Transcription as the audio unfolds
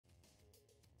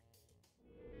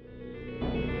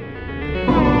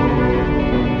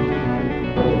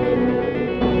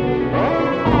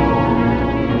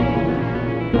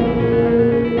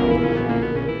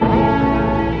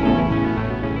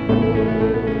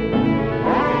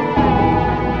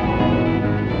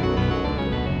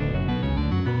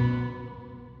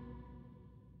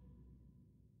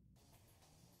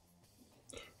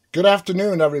Good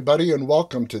afternoon, everybody, and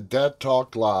welcome to Dead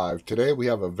Talk Live. Today we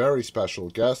have a very special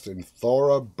guest in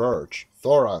Thora Birch.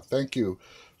 Thora, thank you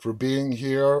for being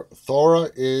here. Thora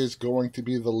is going to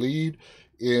be the lead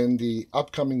in the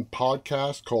upcoming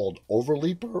podcast called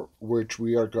Overleaper, which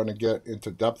we are going to get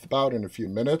into depth about in a few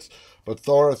minutes. But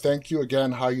Thora, thank you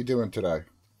again. How are you doing today?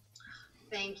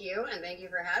 Thank you, and thank you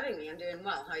for having me. I'm doing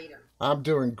well. How are you doing? I'm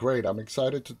doing great. I'm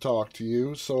excited to talk to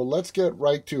you. So let's get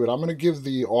right to it. I'm going to give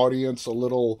the audience a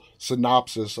little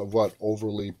synopsis of what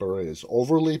Overleaper is.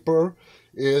 Overleaper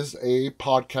is a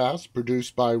podcast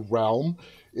produced by Realm.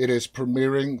 It is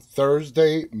premiering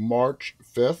Thursday, March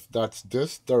 5th. That's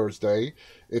this Thursday.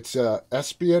 It's a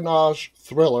espionage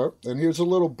thriller. And here's a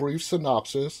little brief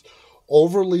synopsis.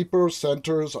 Overleaper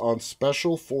centers on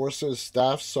Special Forces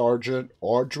Staff Sergeant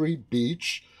Audrey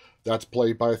Beach, that's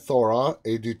played by Thora,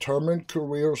 a determined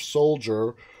career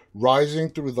soldier rising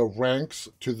through the ranks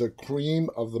to the cream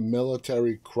of the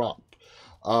military crop.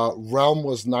 Realm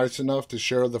was nice enough to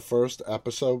share the first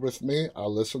episode with me. I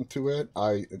listened to it.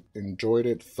 I enjoyed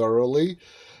it thoroughly.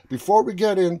 Before we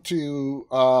get into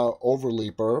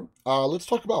Overleaper, let's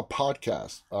talk about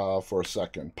podcasts for a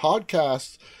second.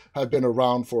 Podcasts have been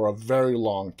around for a very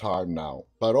long time now,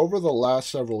 but over the last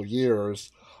several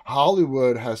years,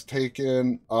 Hollywood has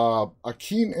taken a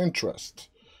keen interest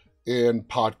in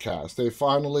podcasts. They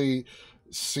finally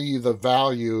see the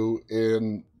value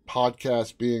in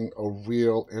podcasts being a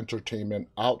real entertainment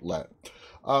outlet.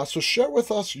 So share with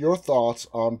us your thoughts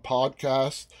on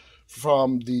podcasts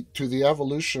from the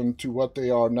evolution to what they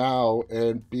are now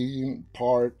and being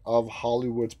part of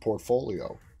Hollywood's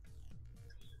portfolio.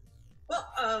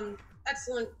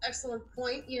 Excellent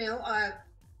point.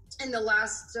 In the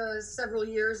last several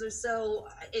years or so,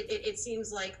 it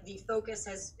seems like the focus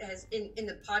has in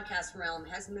the podcast realm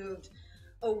has moved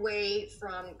away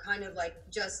from kind of like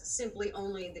just simply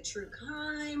only the true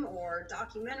crime or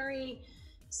documentary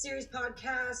series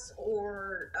podcasts,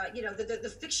 or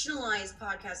the fictionalized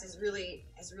podcast has really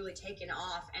taken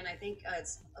off, and I think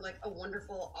it's like a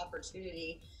wonderful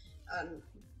opportunity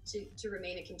to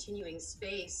remain a continuing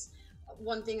space.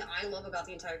 One thing I love about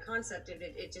the entire concept of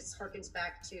it, it just harkens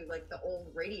back to like the old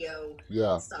radio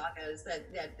Yeah. sagas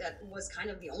that was kind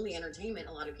of the only entertainment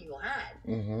a lot of people had.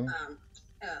 Mm-hmm.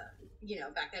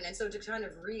 Back then. And so to kind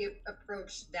of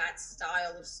reapproach that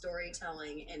style of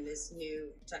storytelling in this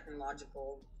new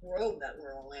technological world that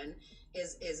we're all in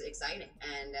is exciting.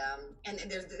 And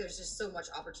there's just so much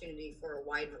opportunity for a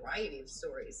wide variety of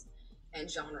stories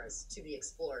and genres to be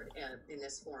explored in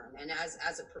this forum. And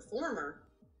as a performer,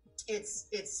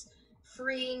 it's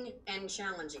freeing and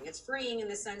challenging. It's freeing in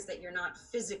the sense that you're not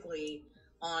physically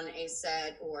on a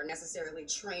set or necessarily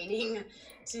training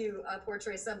to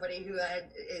portray somebody who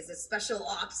is a special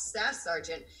ops staff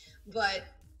sergeant, but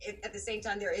at the same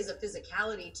time there is a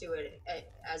physicality to it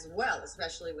as well,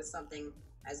 especially with something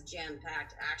as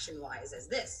jam-packed action-wise as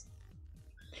this.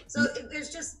 So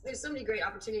there's so many great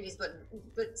opportunities,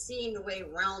 but seeing the way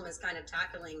Realm is kind of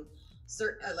tackling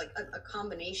like a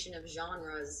combination of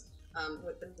genres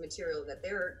with the material that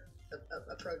they're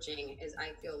approaching is,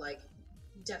 I feel like,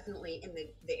 definitely in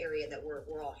the area that we're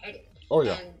all headed. Oh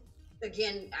yeah. And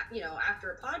again,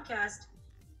 after a podcast,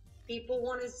 people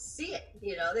want to see it.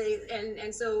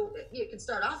 So you can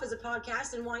start off as a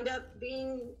podcast and wind up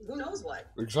being who knows what.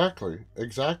 Exactly.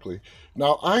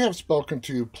 Now, I have spoken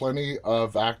to plenty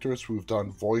of actors who've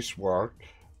done voice work,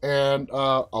 and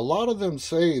a lot of them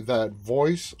say that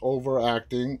voice over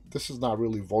acting, this is not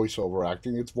really voice over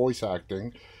acting, it's voice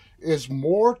acting, is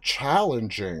more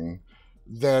challenging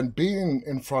than being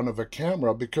in front of a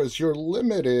camera because you're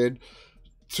limited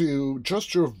to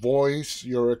just your voice,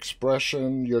 your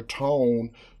expression, your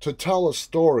tone to tell a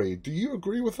story. Do you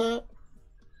agree with that?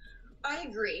 I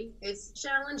agree. It's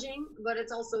challenging, but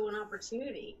it's also an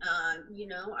opportunity. I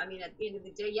mean, at the end of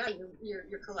the day, yeah,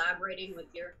 you're collaborating with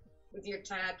your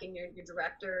tech and your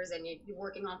directors, and you're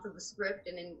working off of a script.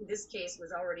 And in this case,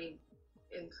 was already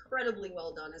incredibly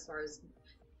well done as far as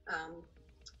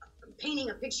painting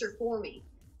a picture for me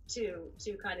to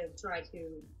kind of try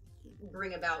to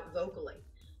bring about vocally.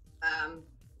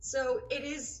 So it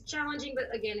is challenging,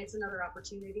 but again, it's another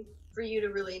opportunity for you to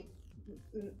really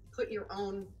put your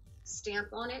own stamp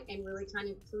on it and really kind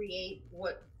of create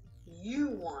what you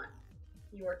want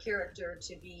your character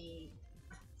to be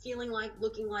feeling like,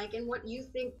 looking like, and what you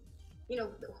think,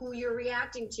 who you're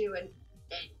reacting to, and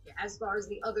as far as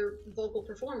the other vocal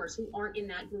performers who aren't in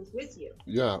that booth with you.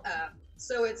 Yeah.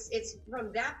 So it's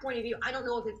from that point of view, I don't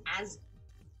know if it's as,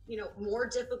 more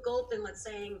difficult than, let's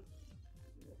say,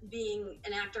 being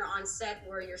an actor on set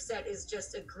where your set is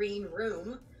just a green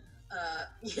room.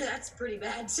 Yeah, that's pretty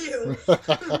bad too.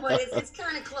 But it's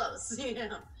kind of close, you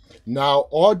know. Now,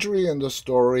 Audrey in the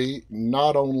story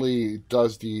not only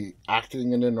does the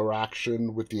acting and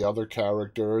interaction with the other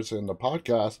characters in the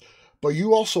podcast, but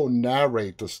you also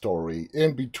narrate the story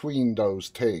in between those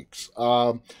takes.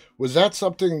 Was that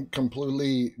something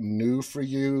completely new for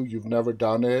you? You've never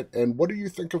done it? And what do you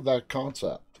think of that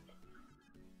concept?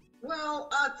 Well,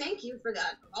 thank you for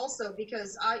that. Also,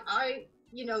 because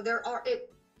you know,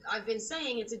 I've been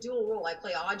saying it's a dual role. I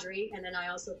play Audrey, and then I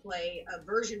also play a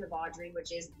version of Audrey,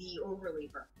 which is the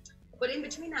Overleaper. But in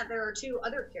between that, there are two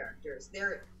other characters.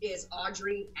 There is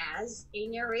Audrey as a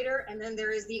narrator, and then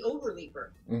there is the Overleaper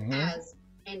Mm-hmm. as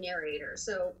a narrator.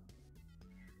 So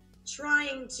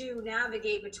trying to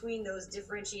navigate between those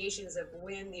differentiations of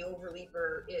when the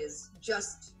Overleaper is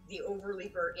just the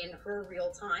Overleaper in her real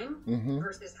time Mm-hmm.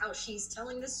 versus how she's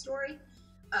telling this story.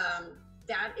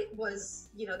 That it was,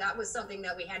 you know, that was something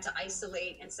that we had to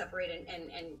isolate and separate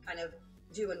and kind of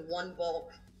do in one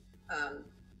bulk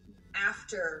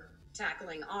after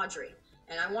tackling Audrey.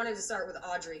 And I wanted to start with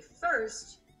Audrey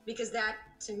first because that,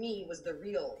 to me, was the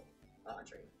real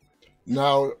Audrey.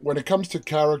 Now, when it comes to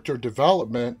character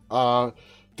development,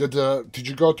 did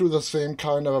you go through the same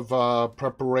kind of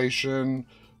preparation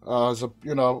as a,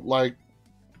 you know, like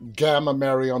Gamma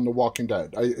Mary on The Walking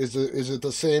Dead? Is it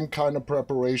the same kind of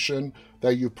preparation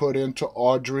that you put into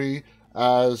Audrey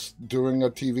as doing a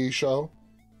TV show?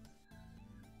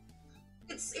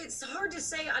 It's hard to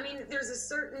say. I mean, there's a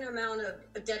certain amount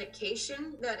of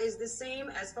dedication that is the same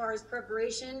as far as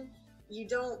preparation.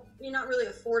 You're not really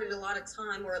afforded a lot of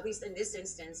time, or at least in this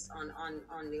instance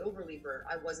on the Overleaper,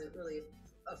 I wasn't really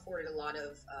afforded a lot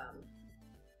of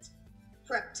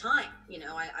prep time. You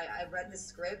know, I read the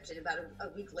script, and about a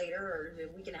week later or a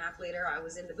week and a half later, I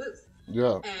was in the booth.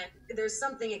 Yeah. And there's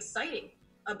something exciting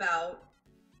about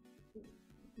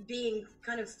being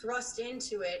kind of thrust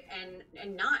into it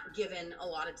and not given a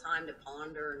lot of time to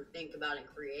ponder and think about and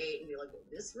create and be like, well,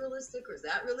 is this realistic or is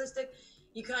that realistic?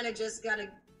 You kind of just got to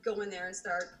go in there and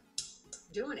start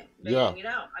doing it, Yeah. making it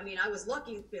out. I mean, I was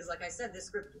lucky because, like I said, this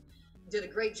script did a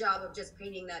great job of just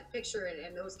painting that picture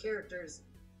and those characters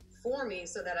for me,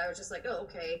 so that I was just like, oh,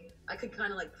 okay, I could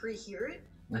kind of like pre-hear it.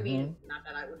 I mean, not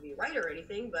that I would be right or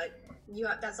anything, but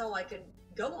that's all I could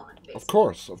go on, basically.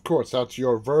 Of course, that's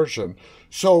your version.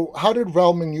 So, how did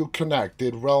Realm and you connect?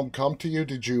 Did Realm come to you?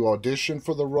 Did you audition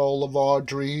for the role of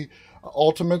Audrey?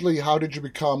 Ultimately, how did you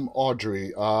become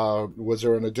Audrey? Was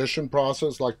there an audition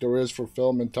process like there is for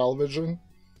film and television?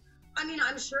 I mean,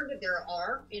 I'm sure that there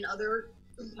are in other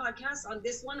podcasts. On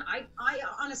this one, I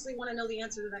honestly want to know the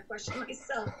answer to that question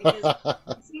myself, because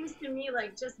it seems to me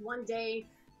like just one day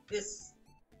this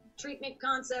treatment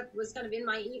concept was kind of in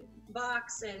my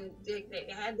box, and they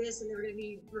had this and they were going to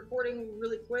be recording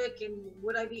really quick, and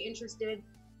would I be interested?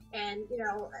 And you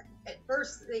know, at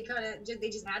first they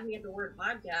just had me at the word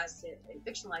podcast and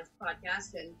fictionalized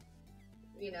podcast, and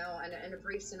you know, and a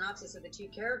brief synopsis of the two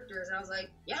characters, and I was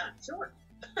like, yeah, sure.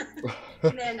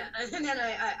 and then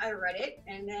I read it,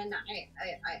 and then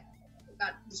I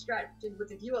got distracted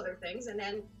with a few other things, and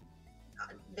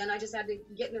then I just had to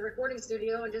get in the recording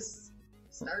studio and just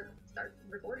start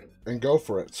recording. And go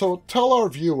for it. So tell our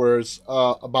viewers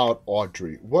about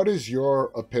Audrey. What is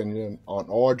your opinion on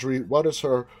Audrey? What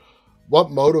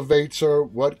motivates her?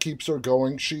 What keeps her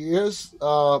going? She is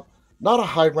not a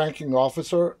high-ranking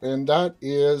officer, and that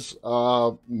is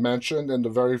mentioned in the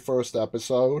very first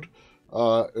episode.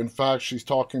 In fact, she's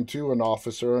talking to an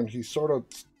officer, and he's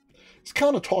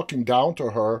kind of talking down to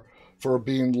her for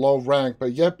being low rank,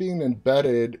 but yet being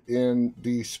embedded in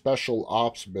the special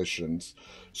ops missions.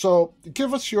 So,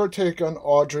 give us your take on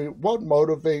Audrey. What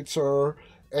motivates her,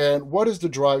 and what is the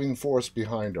driving force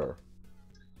behind her?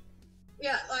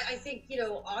 Yeah, I think, you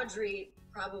know, Audrey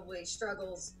probably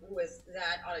struggles with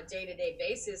that on a day-to-day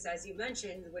basis, as you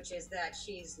mentioned, which is that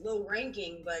she's low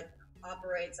ranking but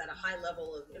operates at a high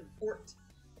level of import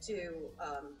to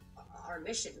our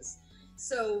missions.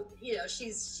 So, you know,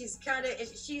 she's kind of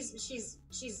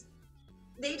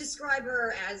they describe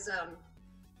her as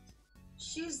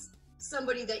she's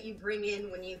somebody that you bring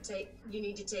in when you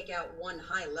need to take out one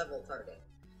high level target.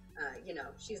 You know,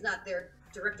 she's not there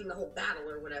directing the whole battle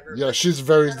or whatever. Yeah, she's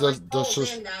very in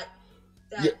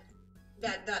yeah.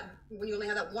 that when you only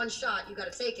have that one shot, you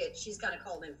got to take it. She's kind of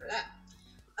called in for that.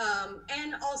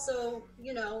 And also,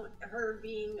 you know, her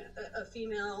being a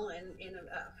female and in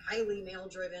a highly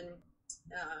male-driven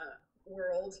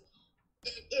world,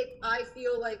 I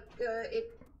feel like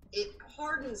it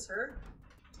hardens her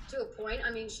to a point.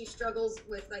 I mean, she struggles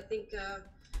with, I think,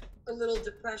 a little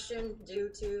depression due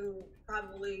to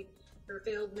probably her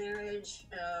failed marriage,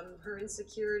 her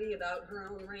insecurity about her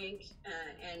own rank,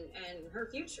 and her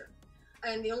future.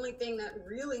 And the only thing that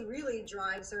really, really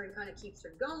drives her and kind of keeps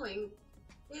her going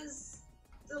is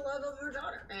the love of her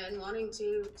daughter and wanting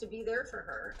to be there for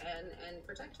her and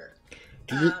protect her.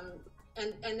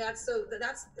 And that's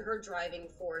her driving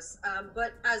force.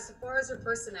 But as far as her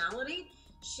personality,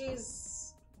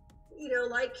 she's,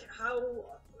 like how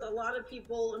a lot of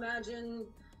people imagine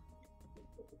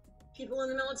people in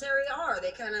the military are.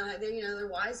 They're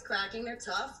wisecracking, they're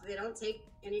tough, they don't take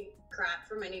any crap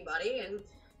from anybody, and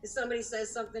if somebody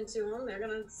says something to them, they're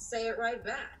gonna say it right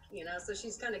back. So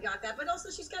she's kind of got that, but also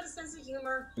she's got a sense of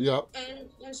humor. Yep.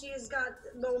 And she has got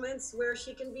moments where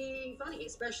she can be funny,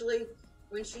 especially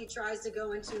when she tries to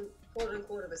go into quote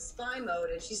unquote of a spy mode,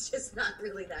 and she's just not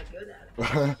really that good at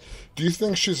it. Do you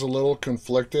think she's a little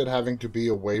conflicted having to be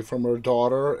away from her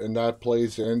daughter, and that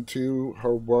plays into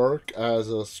her work as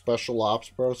a special ops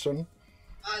person?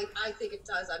 I think it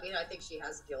does. I mean, I think she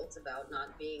has guilt about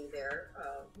not being there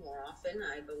more often.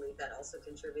 I believe that also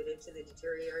contributed to the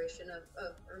deterioration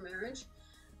of her marriage.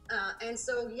 And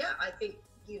so, yeah, I think,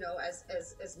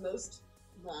 as most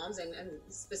moms, and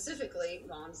specifically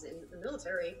moms in the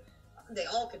military, they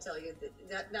all could tell you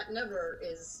that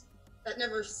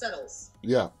never settles.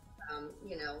 Yeah.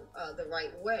 The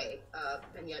right way.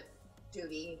 And yet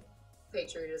duty,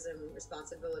 patriotism,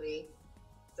 responsibility,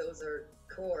 those are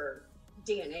core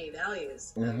DNA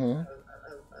values of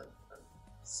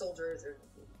soldiers.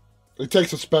 It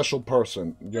takes a special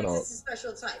person, It's a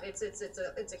special type.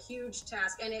 It's a huge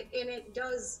task, and it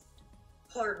does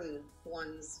harden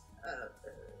one's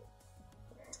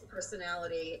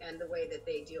personality and the way that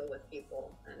they deal with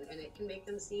people, and it can make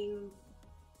them seem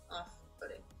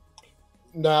off-putting.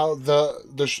 Now,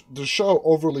 the show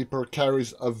Overleaper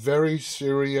carries a very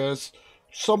serious,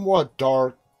 somewhat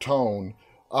dark tone.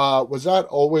 Was that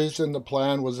always in the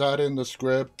plan? Was that in the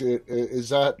script? Is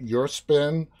that your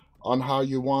spin on how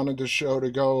you wanted the show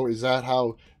to go? Is that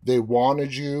how they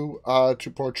wanted you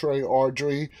to portray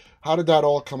Audrey? How did that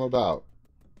all come about?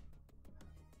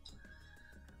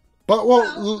 But,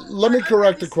 let me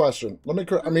correct the question.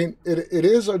 I mean, it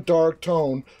is a dark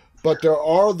tone, but there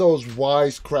are those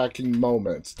wisecracking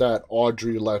moments that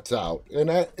Audrey lets out. And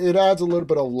it adds a little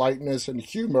bit of lightness and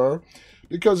humor,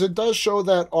 because it does show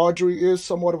that Audrey is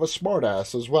somewhat of a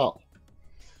smartass as well.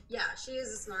 Yeah, she is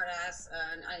a smartass,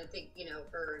 and I think,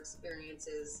 her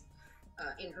experiences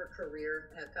in her career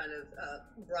have kind of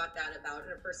brought that about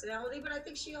her personality, but I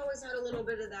think she always had a little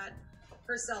bit of that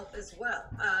herself as well.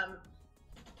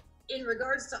 In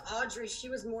regards to Audrey, she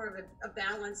was more of a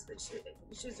balance, but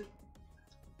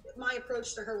my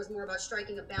approach to her was more about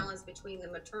striking a balance between the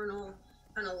maternal,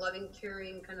 kind of loving,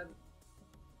 caring, kind of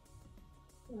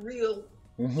real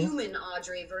human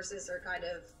Audrey versus her kind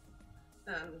of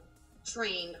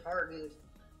trained, hardened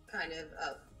kind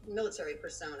of military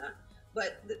persona.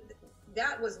 But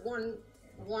that was one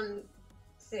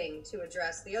thing to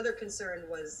address. The other concern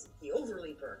was the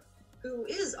Overleaper, who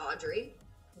is Audrey,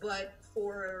 but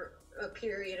for a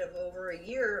period of over a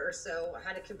year or so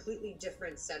had a completely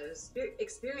different set of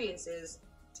experiences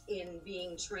in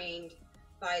being trained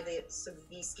by the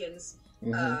Sovietskins,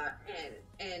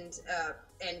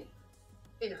 and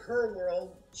in her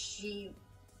world, she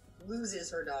loses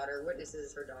her daughter,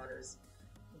 witnesses her daughter's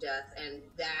death, and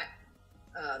that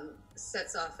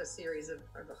sets off a series of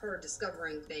her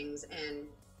discovering things and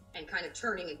kind of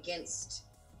turning against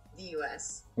the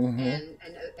U.S. And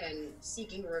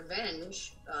seeking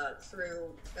revenge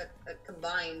through a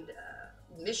combined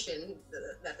mission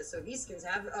that the Sovietskins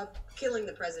have of killing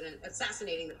the president,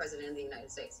 assassinating the president of the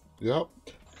United States. Yep.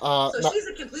 So she's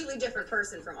a completely different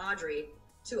person from Audrey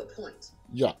to a point.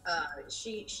 Yeah.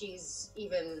 She's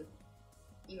even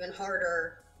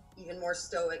harder, even more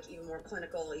stoic, even more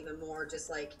clinical, even more just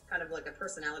like kind of like a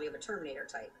personality of a Terminator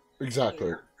type.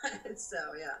 Exactly. So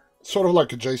yeah. Sort of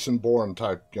like a Jason Bourne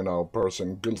type,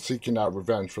 person seeking out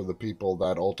revenge for the people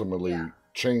that ultimately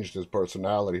changed his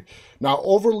personality. Now,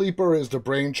 Overleaper is the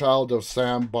brainchild of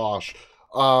Sam Bosch.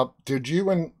 Did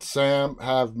you and Sam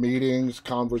have meetings,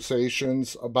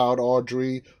 conversations about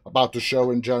Audrey, about the show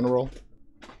in general?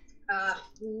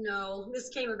 No, this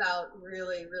came about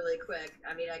really, really quick.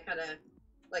 I mean, I kind of,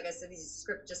 like I said, these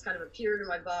scripts just kind of appeared in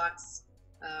my box.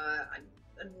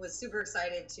 I was super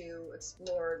excited to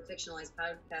explore the fictionalized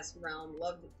podcast realm,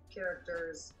 loved the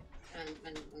characters, and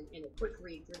a quick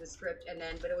read through the script.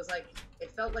 But it was like, it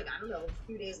felt like, I don't know, a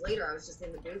few days later, I was just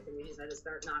in the booth and we just had to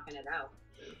start knocking it out.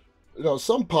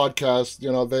 Some podcasts,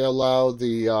 they allow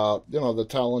the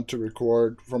talent to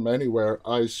record from anywhere.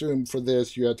 I assume for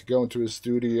this, you had to go into a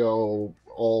studio,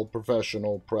 all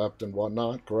professional, prepped and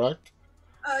whatnot, correct?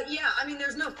 Yeah, I mean,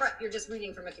 there's no prep. You're just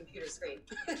reading from a computer screen.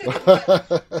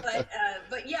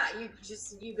 But yeah,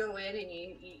 you go in and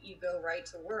you go right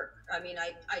to work. I mean,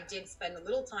 I did spend a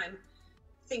little time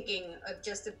thinking of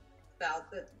just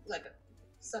about the like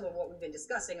some of what we've been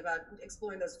discussing about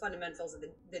exploring those fundamentals of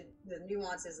the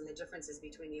nuances and the differences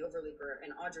between the Overleaper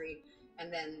and Audrey,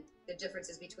 and then the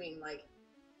differences between like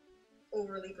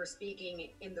Overleaper speaking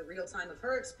in the real time of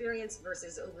her experience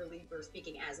versus Overleaper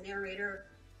speaking as narrator,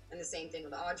 and the same thing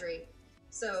with Audrey.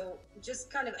 So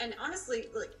just kind of, and honestly,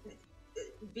 like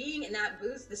being in that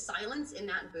booth, the silence in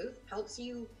that booth helps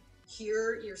you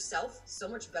hear yourself so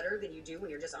much better than you do when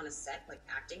you're just on a set, like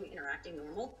acting, interacting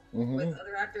normal with Hmm.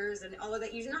 other actors and all of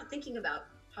that. You're not thinking about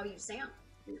how you sound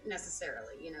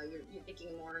necessarily. You know, you're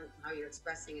thinking more how you're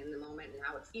expressing in the moment and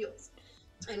how it feels.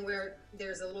 And where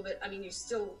there's a little bit, I mean, you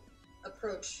still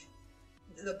approach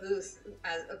the booth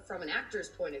as from an actor's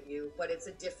point of view, but it's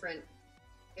a different,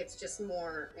 it's just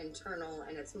more internal,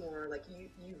 and it's more like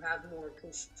you have more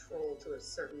control to a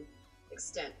certain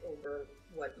extent over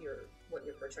what you're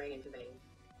portraying and conveying.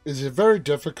 Is it very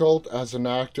difficult as an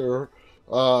actor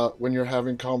when you're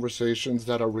having conversations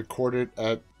that are recorded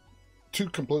at two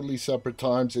completely separate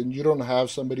times and you don't have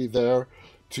somebody there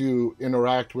to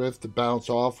interact with, to bounce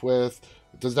off with?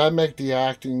 Does that make the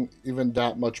acting even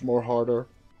that much more harder?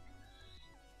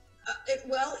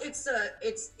 Well, it's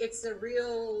a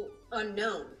real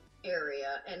unknown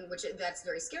area, and which that's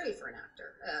very scary for an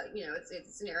actor. You know,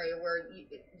 it's an area where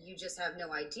you just have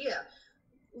no idea.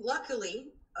 Luckily,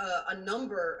 a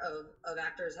number of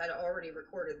actors had already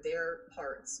recorded their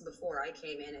parts before I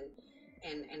came in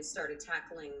and started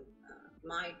tackling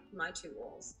my two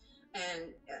roles.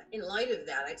 And in light of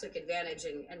that, I took advantage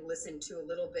and listened to a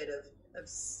little bit of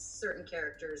certain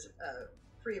characters'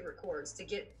 pre-records to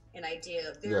get an idea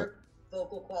of Yeah. their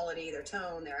vocal quality, their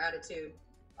tone, their attitude,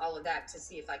 all of that to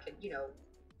see if I could, you know,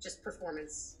 just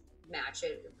performance match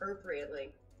it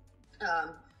appropriately.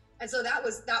 Um, and so that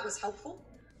was helpful.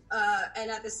 And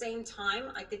at the same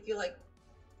time, I did feel like,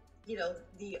 you know,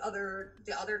 the other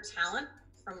talent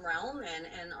from Realm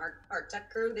and our tech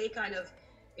crew, they kind of,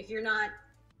 if you're not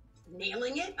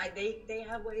nailing it, they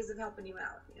have ways of helping you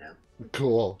out, you know.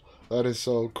 Cool. That is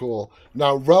so cool.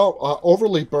 Now,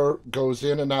 Overleaper goes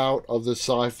in and out of the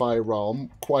sci-fi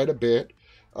realm quite a bit.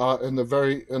 In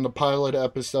the pilot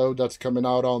episode that's coming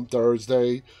out on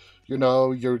Thursday, you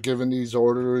know, you're given these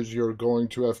orders. You're going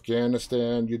to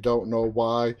Afghanistan. You don't know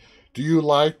why. Do you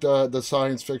like the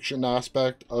science fiction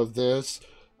aspect of this?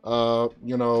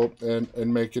 You know,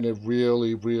 and making it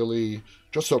really, really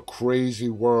just a crazy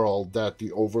world that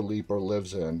the Overleaper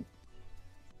lives in.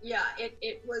 Yeah,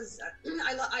 it was.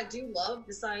 I do love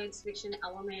the science fiction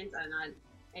element, and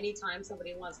anytime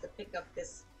somebody wants to pick up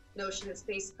this notion of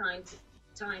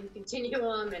time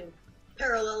continuum and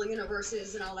parallel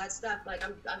universes and all that stuff, like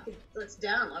let's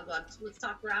down. Let's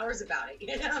talk for hours about it,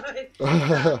 you know.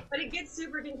 But it gets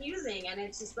super confusing, and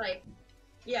it's just like,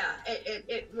 yeah,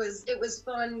 it was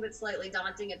fun but slightly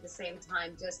daunting at the same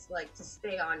time, just like to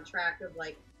stay on track of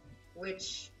like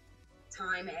which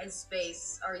time and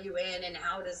space are you in, and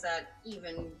how does that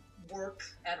even work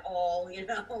at all, you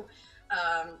know.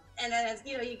 And then it's,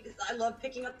 you know, I love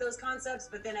picking up those concepts,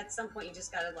 but then at some point you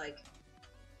just gotta like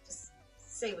just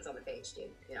say what's on the page, dude,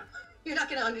 you know. You're not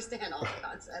gonna understand all the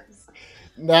concepts.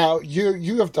 Now,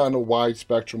 you have done a wide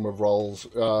spectrum of roles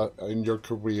in your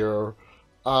career.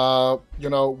 You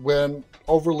know, when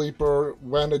Overleaper,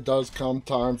 when it does come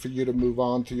time for you to move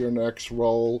on to your next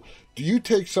role, do you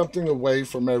take something away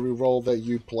from every role that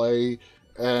you play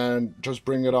and just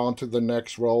bring it on to the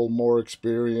next role, more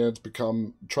experience,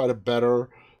 try to better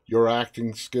your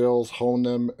acting skills, hone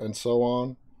them, and so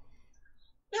on?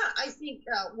 Yeah, I think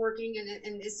working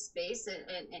in this space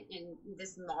and in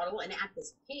this model and at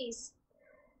this pace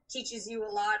teaches you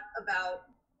a lot about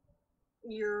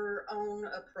your own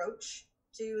approach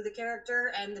to the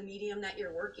character and the medium that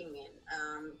you're working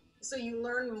in. So you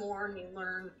learn more, and you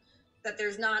learn that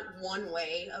there's not one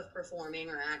way of performing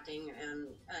or acting,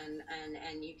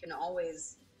 and you can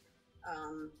always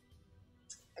um,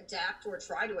 adapt or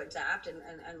try to adapt and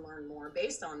learn more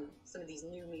based on some of these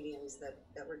new mediums that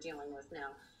we're dealing with now.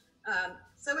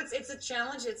 So it's a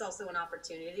challenge. It's also an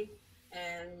opportunity,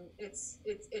 and it's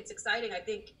exciting. I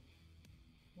think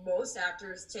most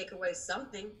actors take away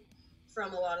something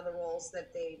from a lot of the roles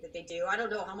that they do. I don't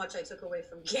know how much I took away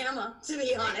from Gamma, to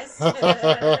be honest,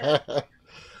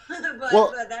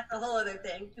 Well, but that's a whole other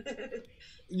thing.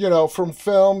 you know, from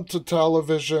film to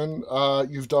television,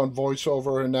 you've done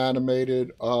voiceover and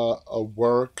animated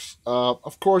works.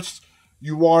 Of course,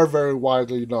 you are very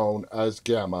widely known as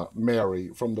Gamma Mary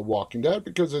from The Walking Dead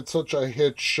because it's such a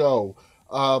hit show.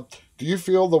 Do you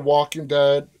feel The Walking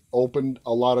Dead opened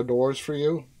a lot of doors for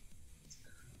you?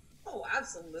 Oh,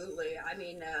 absolutely. I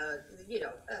mean,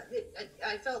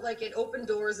 I felt like it opened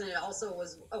doors, and it also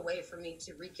was a way for me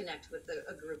to reconnect with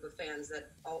a group of fans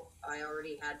that I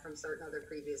already had from certain other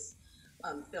previous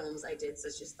films I did,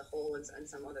 such as The Hole and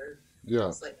some other Yeah.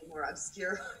 slightly more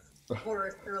obscure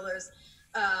horror thrillers.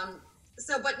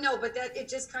 But no, but that it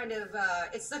just kind of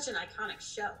it's such an iconic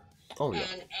show, Oh yeah.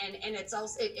 and it's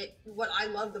also what I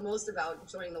love the most about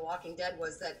joining The Walking Dead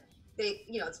was that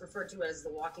it's referred to as the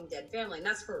Walking Dead family, and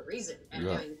that's for a reason. And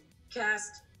Yeah. I mean,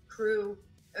 cast, crew,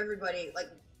 everybody, like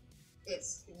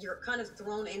you're kind of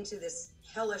thrown into this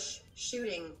hellish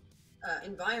shooting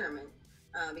environment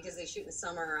because they shoot in the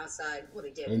summer outside. Well,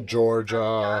 they did In Georgia.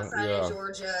 outside in Yeah.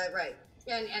 Georgia, right?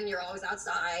 And you're always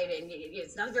outside, and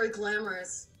it's not a very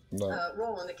glamorous No.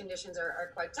 role, and the conditions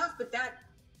are quite tough. But that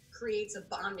creates a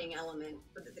bonding element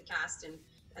for the cast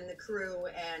and the crew,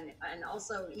 and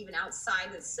also even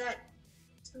outside the set,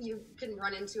 you can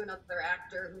run into another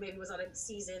actor who maybe was on a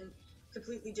season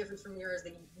completely different from yours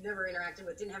that you never interacted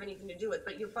with, didn't have anything to do with,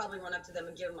 but you probably went up to them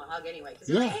and give them a hug anyway because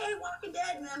you're like, Yeah. hey, Walking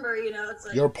Dead member, it's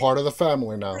like You're part of the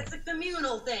family now. it's a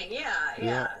communal thing, yeah,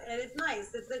 Yeah. and it's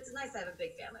nice. It's nice to have a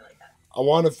big family like that. I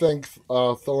want to thank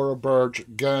Thora Birch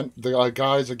again. The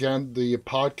guys again. The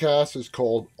podcast is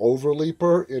called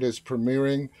Overleaper. It is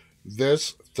premiering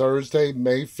this Thursday,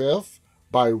 May 5th,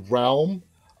 by Realm.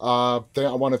 I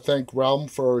want to thank Realm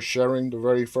for sharing the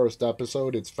very first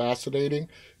episode. It's fascinating.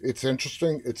 It's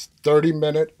interesting. It's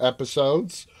 30-minute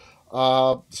episodes.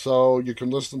 So you can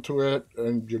listen to it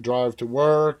in your drive to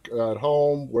work, at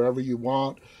home, wherever you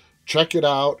want. Check it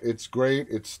out. It's great.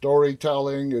 It's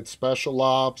storytelling, it's special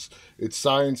ops, it's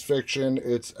science fiction,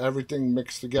 it's everything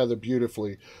mixed together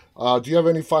beautifully. Do you have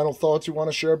any final thoughts you want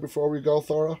to share before we go,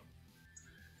 Thora?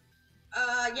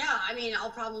 Yeah, I mean,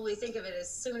 I'll probably think of it as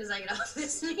soon as I get off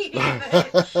this meeting.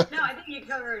 But no, I think you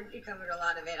covered a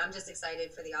lot of it. I'm just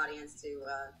excited for the audience to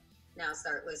now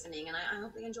start listening, and I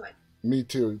hope they enjoy it. Me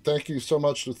too. Thank you so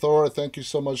much to Thora. Thank you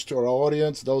so much to our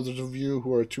audience, those of you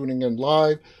who are tuning in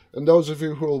live, and those of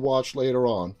you who will watch later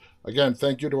on. Again,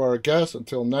 thank you to our guests.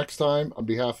 Until next time, on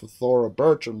behalf of Thora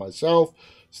Birch and myself,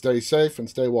 stay safe and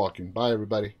stay walking. Bye,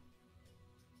 everybody.